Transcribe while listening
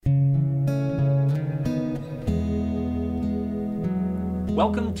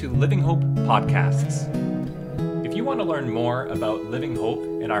Welcome to Living Hope Podcasts. If you want to learn more about Living Hope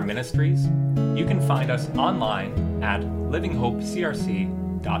and our ministries, you can find us online at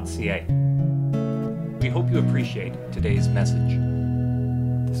livinghopecrc.ca. We hope you appreciate today's message.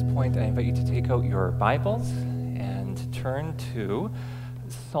 At this point, I invite you to take out your Bibles and turn to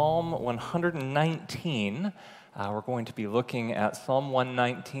Psalm 119. We're going to be looking at Psalm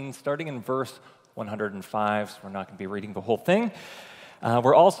 119, starting in verse 105, so we're not going to be reading the whole thing.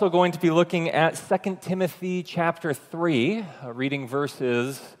 We're also going to be looking at 2 Timothy chapter 3, reading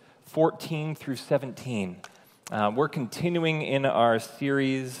verses 14 through 17. We're continuing in our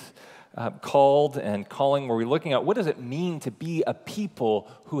series called and calling, where we're looking at what does it mean to be a people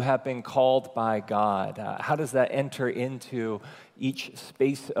who have been called by God? How does that enter into each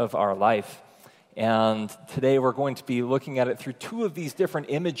space of our life? And today we're going to be looking at it through two of these different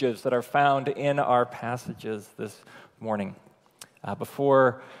images that are found in our passages this morning.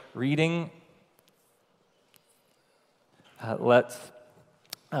 Before reading, let's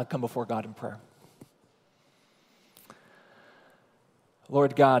come before God in prayer.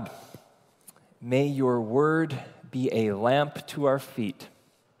 Lord God, may your word be a lamp to our feet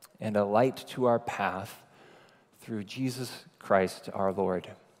and a light to our path through Jesus Christ our Lord.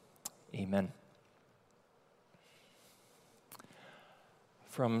 Amen.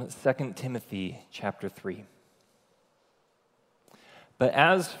 From 2 Timothy chapter 3. But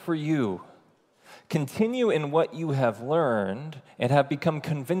as for you, continue in what you have learned and have become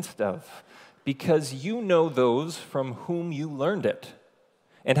convinced of, because you know those from whom you learned it,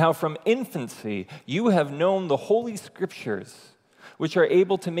 and how from infancy you have known the Holy Scriptures, which are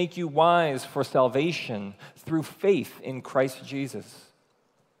able to make you wise for salvation through faith in Christ Jesus.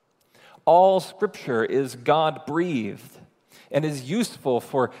 All Scripture is God-breathed and is useful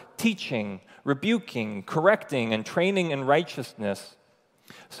for teaching, rebuking, correcting, and training in righteousness,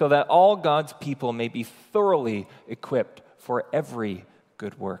 so that all God's people may be thoroughly equipped for every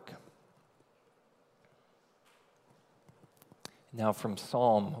good work. Now from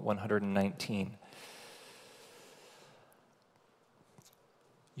Psalm 119.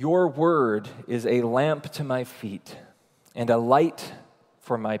 Your word is a lamp to my feet and a light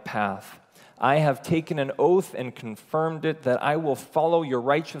for my path. I have taken an oath and confirmed it that I will follow your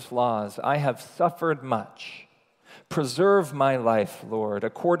righteous laws. I have suffered much. Preserve my life, Lord,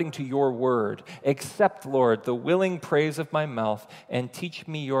 according to your word. Accept, Lord, the willing praise of my mouth and teach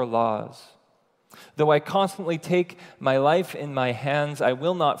me your laws. Though I constantly take my life in my hands, I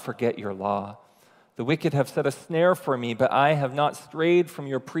will not forget your law. The wicked have set a snare for me, but I have not strayed from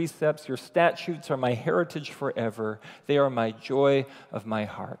your precepts. Your statutes are my heritage forever. They are my joy of my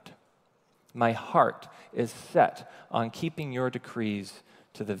heart. My heart is set on keeping your decrees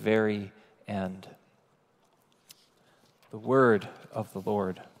to the very end. The word of the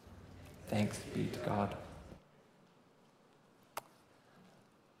Lord. Thanks be to God.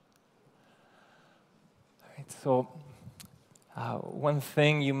 All right, so one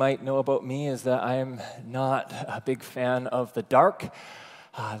thing you might know about me is that I'm not a big fan of the dark.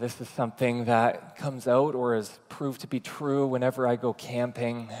 This is something that comes out or is proved to be true whenever I go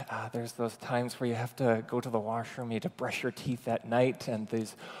camping. There's those times where you have to go to the washroom, you have to brush your teeth at night, and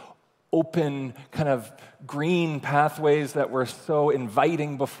these open kind of green pathways that were so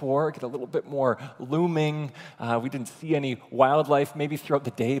inviting before get a little bit more looming. We didn't see any wildlife maybe throughout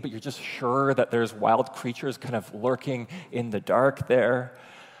the day, but you're just sure that there's wild creatures kind of lurking in the dark there.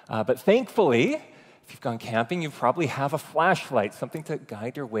 But thankfully, if you've gone camping, you probably have a flashlight, something to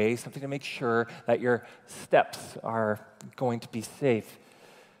guide your way, something to make sure that your steps are going to be safe.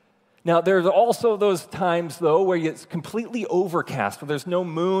 Now, there's also those times, though, where it's completely overcast, where there's no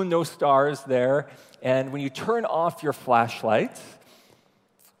moon, no stars there, and when you turn off your flashlights,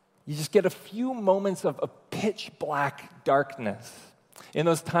 you just get a few moments of pitch black darkness. In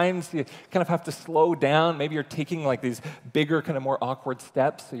those times, you kind of have to slow down. Maybe you're taking like these bigger, kind of more awkward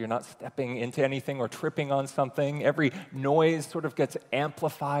steps, so you're not stepping into anything or tripping on something. Every noise sort of gets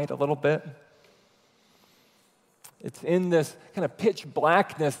amplified a little bit. It's in this kind of pitch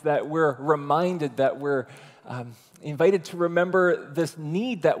blackness that we're reminded that we're invited to remember this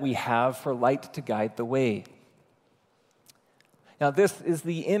need that we have for light to guide the way. Now, this is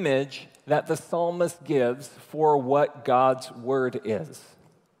the image that the psalmist gives for what God's word is.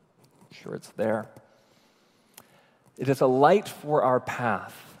 I'm sure it's there. It is a light for our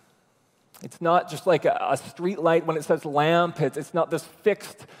path. It's not just like a street light when it says lamp. It's not this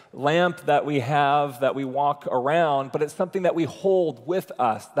fixed lamp that we have that we walk around, but it's something that we hold with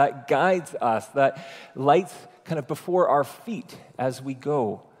us, that guides us, that lights kind of before our feet as we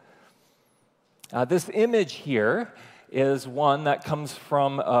go. This image here is one that comes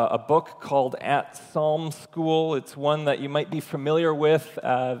from a book called At Psalm School. It's one that you might be familiar with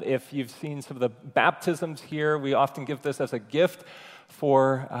if you've seen some of the baptisms here. We often give this as a gift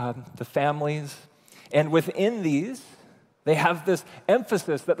for the families. And within these, they have this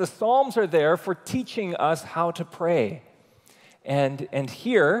emphasis that the Psalms are there for teaching us how to pray. And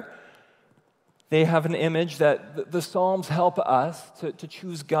here, they have an image that the Psalms help us to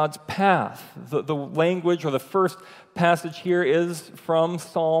choose God's path. The language or the first passage here is from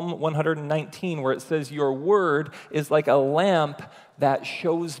Psalm 119, where it says, "Your word is like a lamp that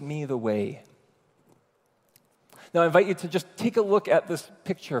shows me the way." Now, I invite you to just take a look at this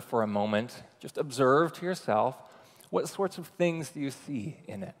picture for a moment. Just observe to yourself, what sorts of things do you see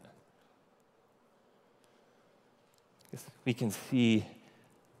in it? We can see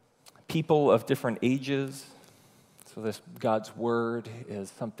people of different ages. So this God's word is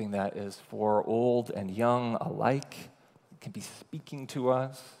something that is for old and young alike. It can be speaking to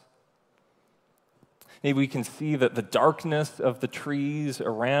us. Maybe we can see that the darkness of the trees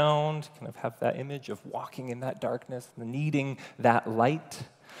around, kind of have that image of walking in that darkness, needing that light.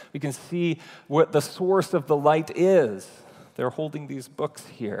 We can see what the source of the light is. They're holding these books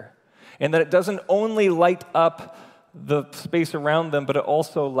here. And that it doesn't only light up the space around them, but it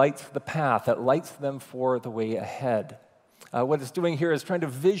also lights the path. It lights them for the way ahead. What it's doing here is trying to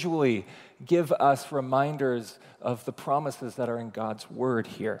visually give us reminders of the promises that are in God's word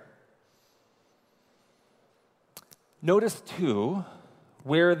here. Notice, too,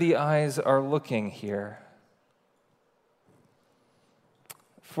 where the eyes are looking here.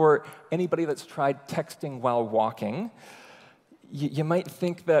 For anybody that's tried texting while walking, you might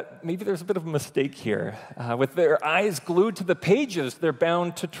think that maybe there's a bit of a mistake here. With their eyes glued to the pages, they're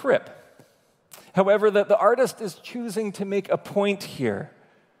bound to trip. However, the artist is choosing to make a point here.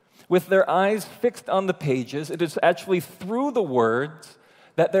 With their eyes fixed on the pages, it is actually through the words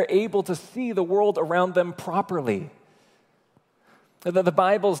that they're able to see the world around them properly. The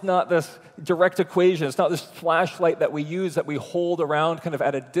Bible's not this direct equation. It's not this flashlight that we use that we hold around kind of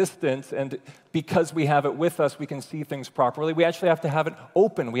at a distance, and because we have it with us, we can see things properly. We actually have to have it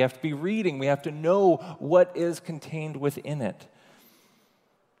open. We have to be reading. We have to know what is contained within it.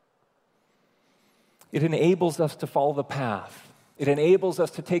 It enables us to follow the path. It enables us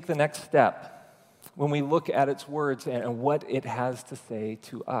to take the next step when we look at its words and what it has to say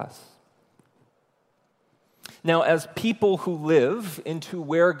to us. Now, as people who live into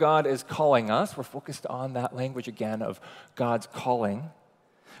where God is calling us, we're focused on that language again of God's calling.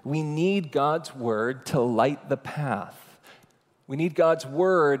 We need God's word to light the path. We need God's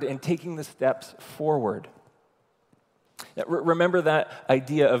word in taking the steps forward. Remember that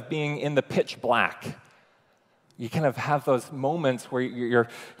idea of being in the pitch black. You kind of have those moments where you're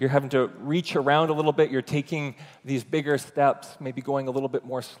having to reach around a little bit. You're taking these bigger steps, maybe going a little bit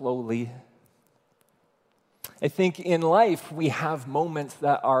more slowly. I think in life, we have moments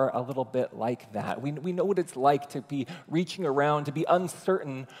that are a little bit like that. We know what it's like to be reaching around, to be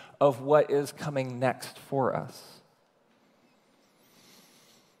uncertain of what is coming next for us.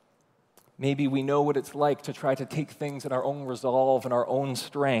 Maybe we know what it's like to try to take things in our own resolve and our own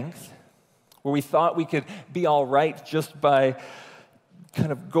strength, where we thought we could be all right just by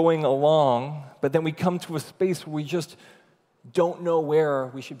kind of going along, but then we come to a space where we just don't know where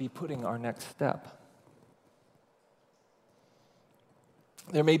we should be putting our next step.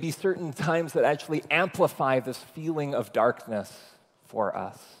 There may be certain times that actually amplify this feeling of darkness for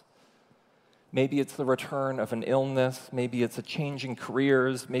us. Maybe it's the return of an illness. Maybe it's a change in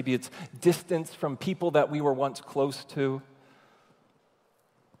careers. Maybe it's distance from people that we were once close to.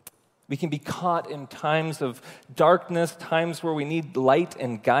 We can be caught in times of darkness, times where we need light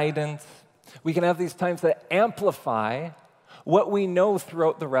and guidance. We can have these times that amplify what we know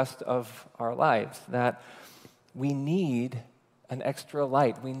throughout the rest of our lives, that we need an extra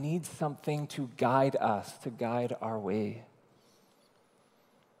light. We need something to guide us, to guide our way.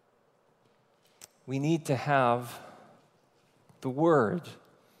 We need to have the Word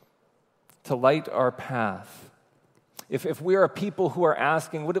to light our path. If we are a people who are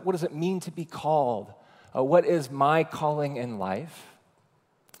asking, what does it mean to be called? What is my calling in life?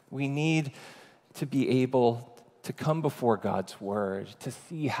 We need to be able to come before God's Word, to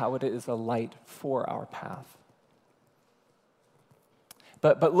see how it is a light for our path.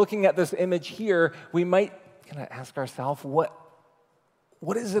 But looking at this image here, we might kind of ask ourselves, what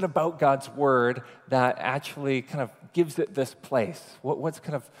is it about God's word that actually kind of gives it this place? What's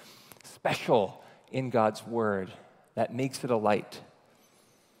kind of special in God's word that makes it a light?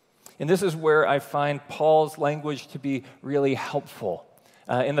 And this is where I find Paul's language to be really helpful.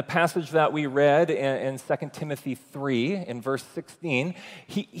 In the passage that we read in 2 Timothy 3, in verse 16,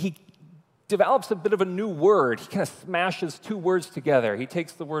 he develops a bit of a new word. He kind of smashes two words together. He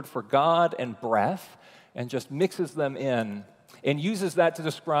takes the word for God and breath and just mixes them in and uses that to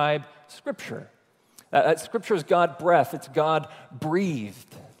describe Scripture. Scripture is God breath. It's God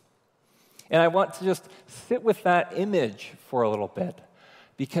breathed. And I want to just sit with that image for a little bit,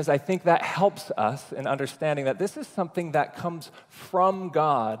 because I think that helps us in understanding that this is something that comes from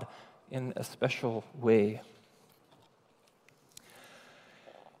God in a special way.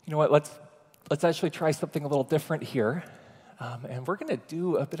 You know what? Let's actually try something a little different here. And we're going to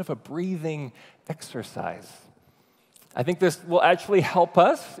do a bit of a breathing exercise. I think this will actually help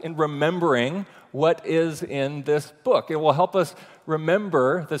us in remembering what is in this book. It will help us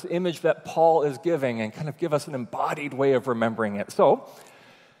remember this image that Paul is giving and kind of give us an embodied way of remembering it. So,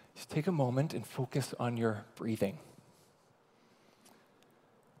 just take a moment and focus on your breathing.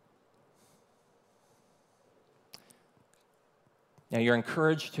 Now, you're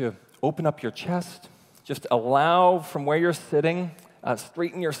encouraged to open up your chest. Just allow from where you're sitting,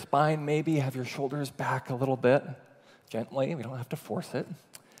 straighten your spine maybe, have your shoulders back a little bit. Gently, we don't have to force it.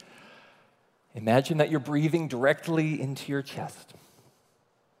 Imagine that you're breathing directly into your chest.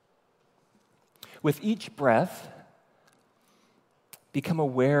 With each breath, become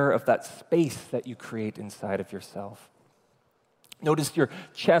aware of that space that you create inside of yourself. Notice your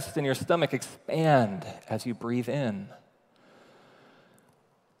chest and your stomach expand as you breathe in.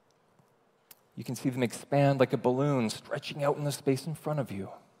 You can see them expand like a balloon, stretching out in the space in front of you.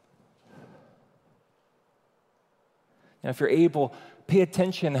 Now, if you're able, pay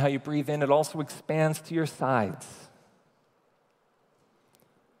attention how you breathe in. It also expands to your sides.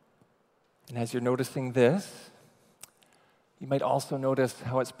 And as you're noticing this, you might also notice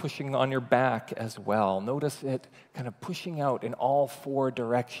how it's pushing on your back as well. Notice it kind of pushing out in all four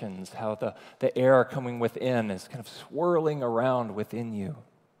directions, how the air coming within is kind of swirling around within you.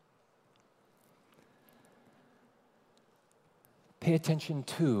 Pay attention,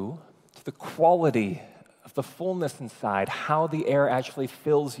 too, to the quality of the fullness inside, how the air actually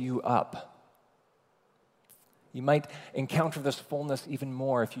fills you up. You might encounter this fullness even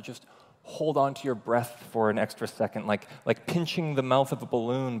more if you just hold on to your breath for an extra second, like pinching the mouth of a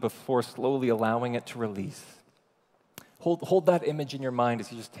balloon before slowly allowing it to release. Hold that image in your mind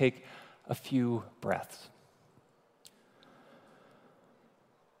as you just take a few breaths.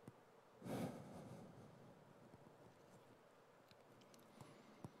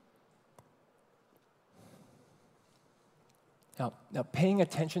 Now, paying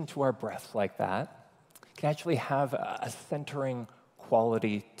attention to our breaths like that can actually have a centering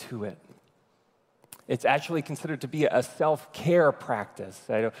quality to it. It's actually considered to be a self-care practice.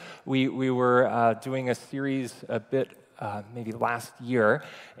 We were doing a series a bit maybe last year,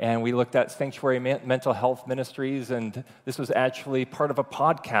 and we looked at Sanctuary Mental Health Ministries, and this was actually part of a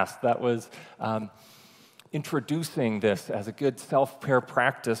podcast that was introducing this as a good self-care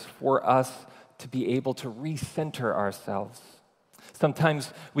practice for us to be able to recenter ourselves.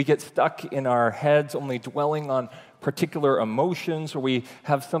 Sometimes we get stuck in our heads only dwelling on particular emotions, or we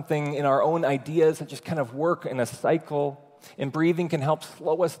have something in our own ideas that just kind of work in a cycle. And breathing can help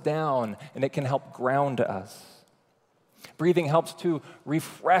slow us down, and it can help ground us. Breathing helps to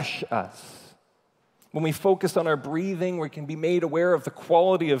refresh us. When we focus on our breathing, we can be made aware of the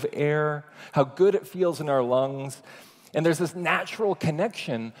quality of air, how good it feels in our lungs. And there's this natural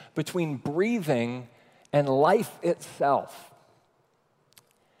connection between breathing and life itself.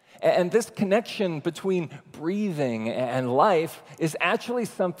 And this connection between breathing and life is actually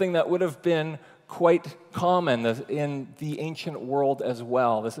something that would have been quite common in the ancient world as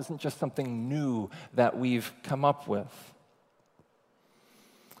well. This isn't just something new that we've come up with.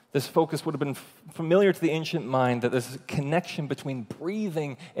 This focus would have been familiar to the ancient mind, that this connection between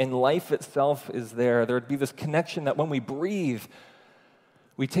breathing and life itself is there. There would be this connection that when we breathe,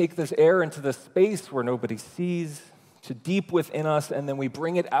 we take this air into the space where nobody sees, to deep within us, and then we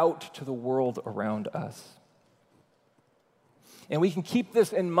bring it out to the world around us. And we can keep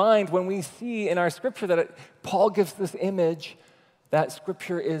this in mind when we see in our Scripture that Paul gives this image that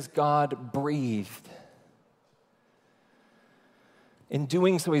Scripture is God-breathed. In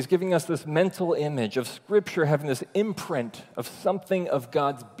doing so, he's giving us this mental image of Scripture having this imprint of something of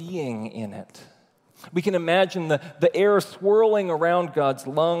God's being in it. We can imagine the air swirling around God's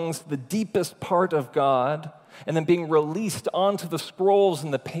lungs, the deepest part of God, and then being released onto the scrolls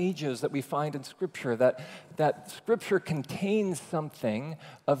and the pages that we find in Scripture, that Scripture contains something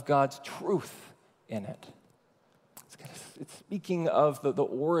of God's truth in it. It's speaking of the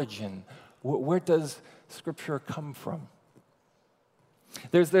origin. Where does Scripture come from?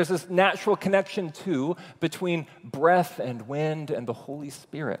 There's this natural connection, too, between breath and wind and the Holy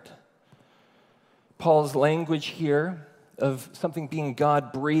Spirit. Paul's language here of something being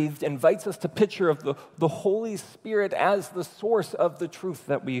God-breathed invites us to picture of the Holy Spirit as the source of the truth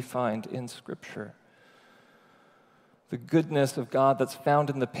that we find in Scripture. The goodness of God that's found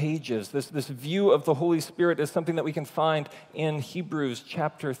in the pages. This view of the Holy Spirit is something that we can find in Hebrews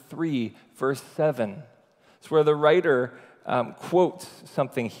chapter 3, verse 7. It's where the writer quotes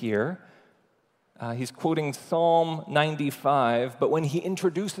something here. He's quoting Psalm 95, but when he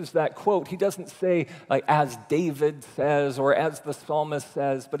introduces that quote, he doesn't say, like, as David says or as the psalmist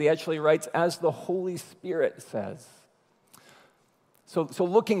says, but he actually writes, as the Holy Spirit says. So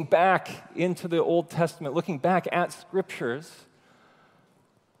looking back into the Old Testament, looking back at Scriptures,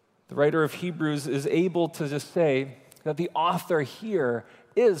 the writer of Hebrews is able to just say that the author here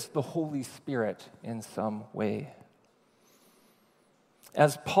is the Holy Spirit in some way.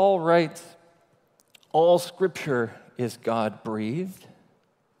 As Paul writes, all Scripture is God-breathed.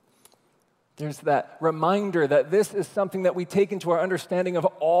 There's that reminder that this is something that we take into our understanding of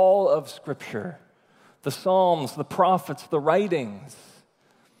all of Scripture. The Psalms, the prophets, the writings,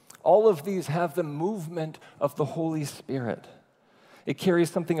 all of these have the movement of the Holy Spirit. It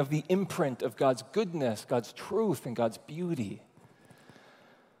carries something of the imprint of God's goodness, God's truth, and God's beauty.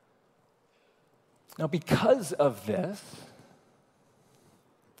 Now, because of this,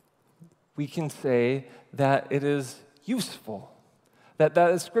 we can say that it is useful,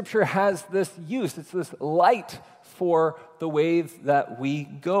 that Scripture has this use. It's this light for the way that we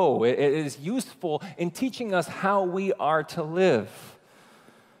go. It is useful in teaching us how we are to live.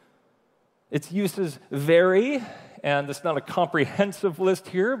 Its uses vary, and it's not a comprehensive list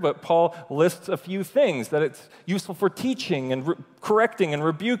here, but Paul lists a few things, that it's useful for teaching and correcting and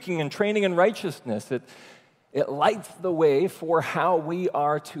rebuking and training in righteousness. It lights the way for how we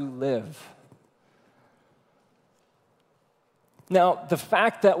are to live. Now, the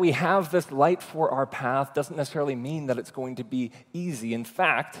fact that we have this light for our path doesn't necessarily mean that it's going to be easy. In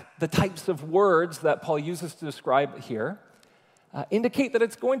fact, the types of words that Paul uses to describe here indicate that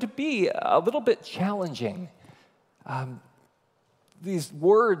it's going to be a little bit challenging. These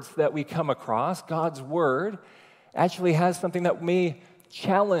words that we come across, God's Word, actually has something that may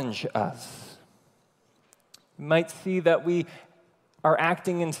challenge us. We might see that we are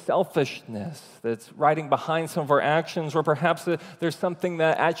acting in selfishness, that's riding behind some of our actions, or perhaps there's something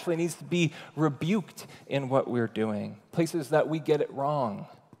that actually needs to be rebuked in what we're doing, places that we get it wrong.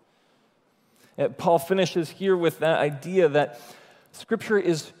 Paul finishes here with that idea that Scripture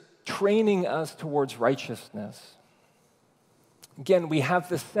is training us towards righteousness. Again, we have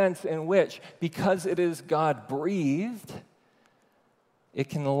the sense in which, because it is God-breathed, it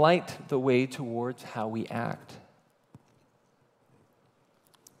can light the way towards how we act.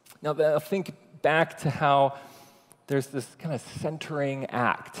 Now, think back to how there's this kind of centering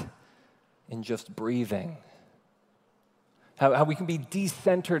act in just breathing. How we can be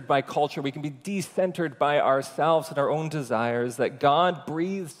decentered by culture, we can be decentered by ourselves and our own desires, that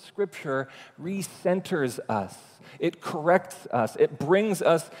God-breathed Scripture recenters us. It corrects us. It brings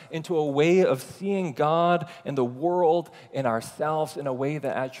us into a way of seeing God and the world and ourselves in a way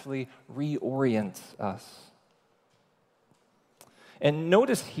that actually reorients us. And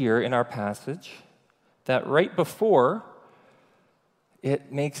notice here in our passage that right before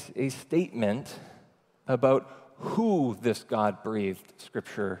it makes a statement about who this God-breathed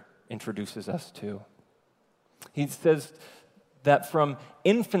Scripture introduces us to. He says that from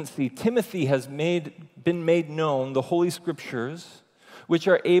infancy, Timothy has been made known the Holy Scriptures, which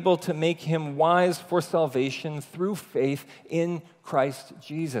are able to make him wise for salvation through faith in Christ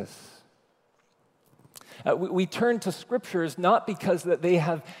Jesus. We turn to Scriptures not because that they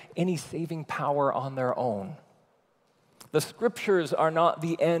have any saving power on their own. The Scriptures are not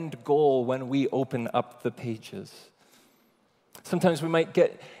the end goal when we open up the pages. Sometimes we might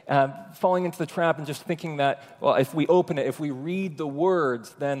get falling into the trap and just thinking that, well, if we open it, if we read the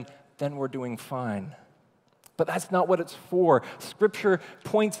words, then we're doing fine. But that's not what it's for. Scripture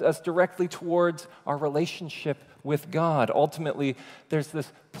points us directly towards our relationship with God. Ultimately, there's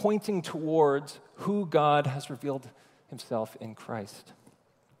this pointing towards who God has revealed himself in Christ.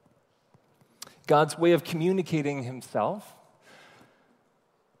 God's way of communicating himself,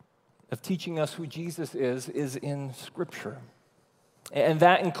 of teaching us who Jesus is in Scripture. And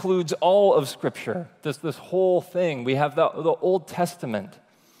that includes all of Scripture, this whole thing. We have the Old Testament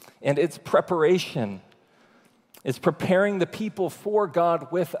and its preparation. It's preparing the people for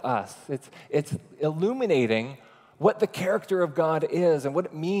God with us. It's illuminating what the character of God is and what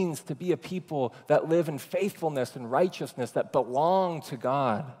it means to be a people that live in faithfulness and righteousness, that belong to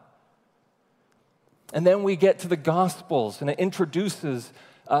God. And then we get to the Gospels, and it introduces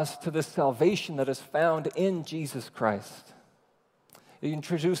us to the salvation that is found in Jesus Christ. It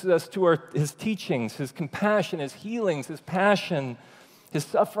introduces us to his teachings, his compassion, his healings, his passion, his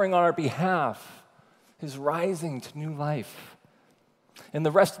suffering on our behalf, his rising to new life. And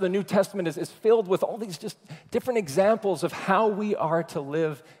the rest of the New Testament is filled with all these just different examples of how we are to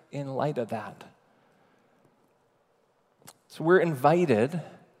live in light of that. So we're invited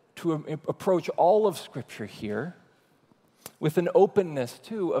to approach all of Scripture here with an openness,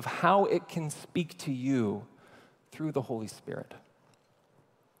 too, of how it can speak to you through the Holy Spirit.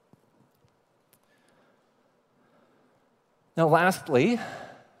 Now, lastly,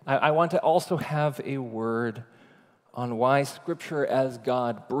 I want to also have a word on why Scripture as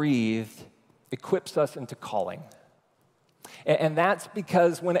God-breathed equips us into calling. And that's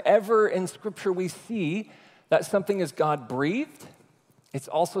because whenever in Scripture we see that something is God-breathed, it's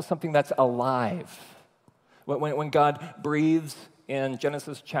also something that's alive. When God breathes in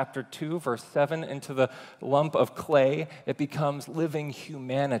Genesis chapter 2, verse 7, into the lump of clay, it becomes living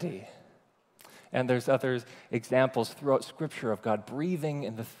humanity. And there's other examples throughout Scripture of God breathing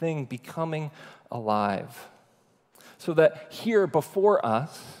and the thing becoming alive. So that here before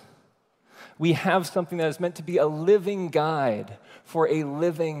us, we have something that is meant to be a living guide for a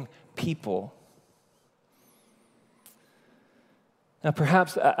living people. Now,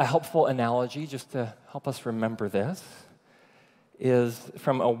 perhaps a helpful analogy, just to help us remember this, is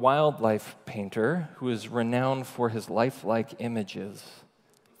from a wildlife painter who is renowned for his lifelike images.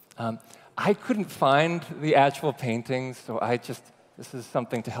 I couldn't find the actual paintings, so this is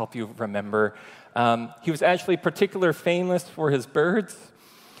something to help you remember. He was actually particularly famous for his birds.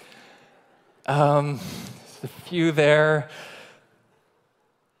 There's a few there.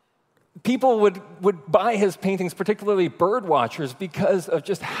 People would buy his paintings, particularly bird watchers, because of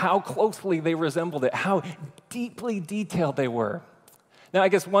just how closely they resembled it, how deeply detailed they were. Now, I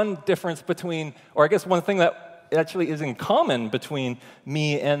guess one thing that actually is in common between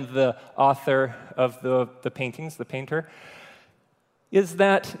me and the author of the paintings, the painter, is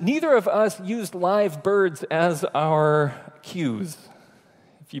that neither of us used live birds as our cues.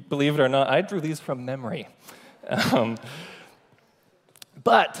 If you believe it or not, I drew these from memory.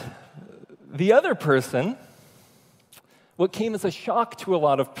 But the other person, what came as a shock to a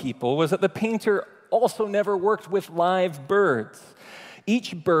lot of people was that the painter also never worked with live birds.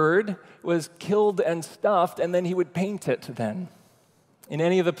 Each bird was killed and stuffed, and then he would paint it then in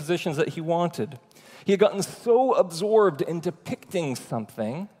any of the positions that he wanted. He had gotten so absorbed in depicting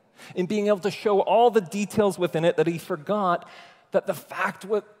something, in being able to show all the details within it, that he forgot that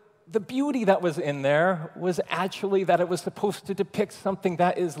the beauty that was in there was actually that it was supposed to depict something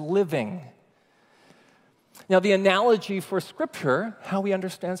that is living. Now, the analogy for Scripture, how we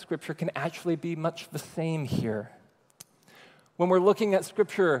understand Scripture, can actually be much the same here. When we're looking at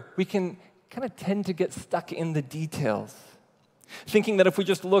Scripture, we can kind of tend to get stuck in the details, thinking that if we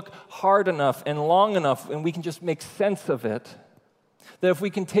just look hard enough and long enough and we can just make sense of it, that if we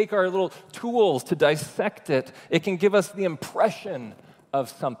can take our little tools to dissect it, it can give us the impression of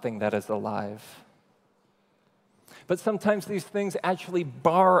something that is alive. But sometimes these things actually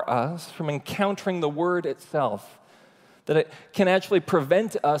bar us from encountering the Word itself, that it can actually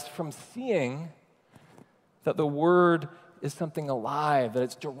prevent us from seeing that the Word is something alive, that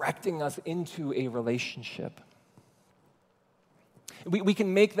it's directing us into a relationship. We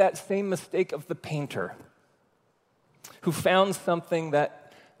can make that same mistake of the painter who found something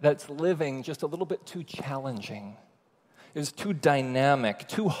that's living just a little bit too challenging. It was too dynamic,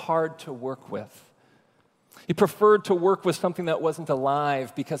 too hard to work with. He preferred to work with something that wasn't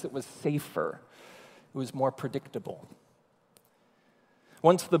alive because it was safer. It was more predictable.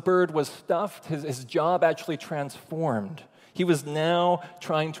 Once the bird was stuffed, his job actually transformed. He was now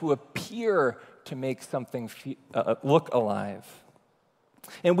trying to appear to make something look alive.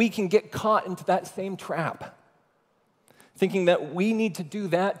 And we can get caught into that same trap, thinking that we need to do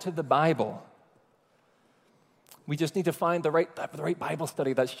that to the Bible. We just need to find the right Bible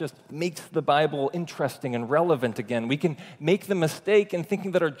study that just makes the Bible interesting and relevant again. We can make the mistake in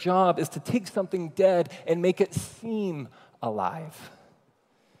thinking that our job is to take something dead and make it seem alive.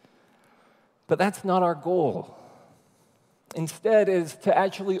 But that's not our goal. Instead, is to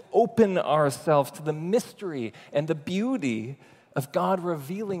actually open ourselves to the mystery and the beauty of God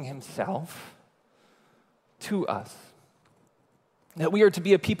revealing Himself to us. That we are to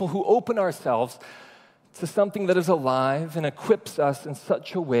be a people who open ourselves to something that is alive and equips us in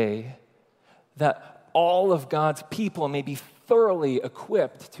such a way that all of God's people may be thoroughly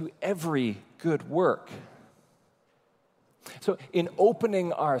equipped to every good work. So in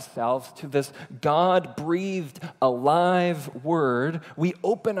opening ourselves to this God-breathed, alive word, we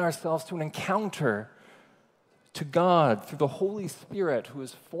open ourselves to an encounter to God through the Holy Spirit who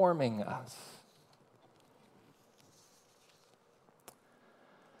is forming us.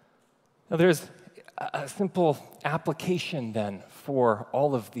 Now there's a simple application then for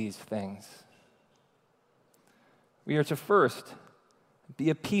all of these things. We are to first be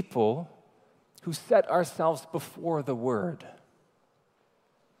a people who set ourselves before the Word.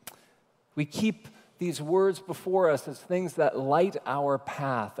 We keep these words before us as things that light our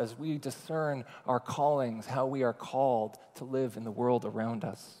path as we discern our callings, how we are called to live in the world around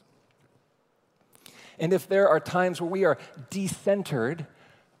us. And if there are times where we are decentered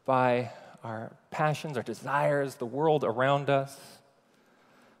by our passions, our desires, the world around us,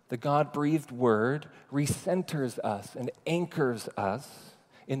 the God-breathed Word recenters us and anchors us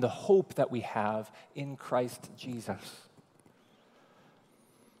in the hope that we have in Christ Jesus.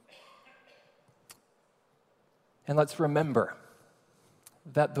 And let's remember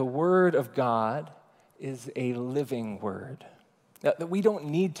that the Word of God is a living Word, that we don't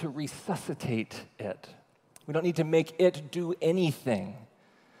need to resuscitate it. We don't need to make it do anything.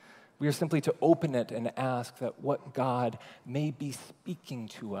 We are simply to open it and ask that what God may be speaking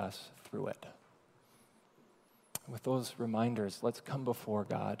to us through it. With those reminders, let's come before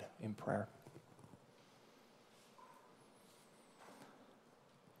God in prayer.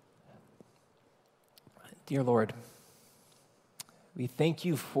 Dear Lord, we thank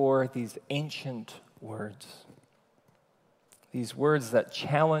you for these ancient words, these words that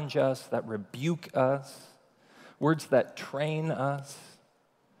challenge us, that rebuke us, words that train us.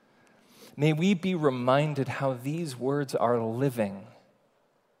 May we be reminded how these words are living,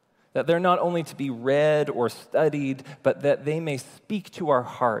 that they're not only to be read or studied, but that they may speak to our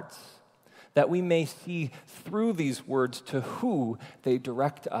hearts, that we may see through these words to who they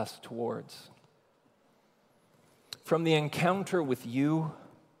direct us towards. From the encounter with you,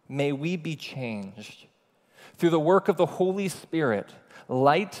 may we be changed. Through the work of the Holy Spirit,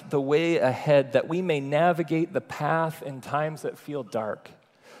 light the way ahead that we may navigate the path in times that feel dark.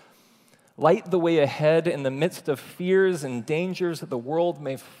 Light the way ahead in the midst of fears and dangers that the world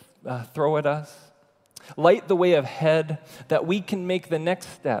may throw at us. Light the way ahead that we can make the next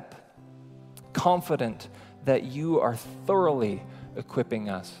step, confident that you are thoroughly equipping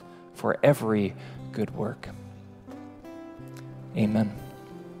us for every good work. Amen.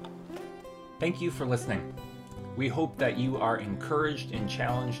 Thank you for listening. We hope that you are encouraged and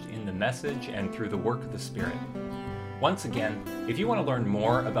challenged in the message and through the work of the Spirit. Once again, if you want to learn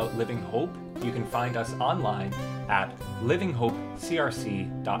more about Living Hope, you can find us online at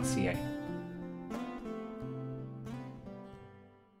livinghopecrc.ca.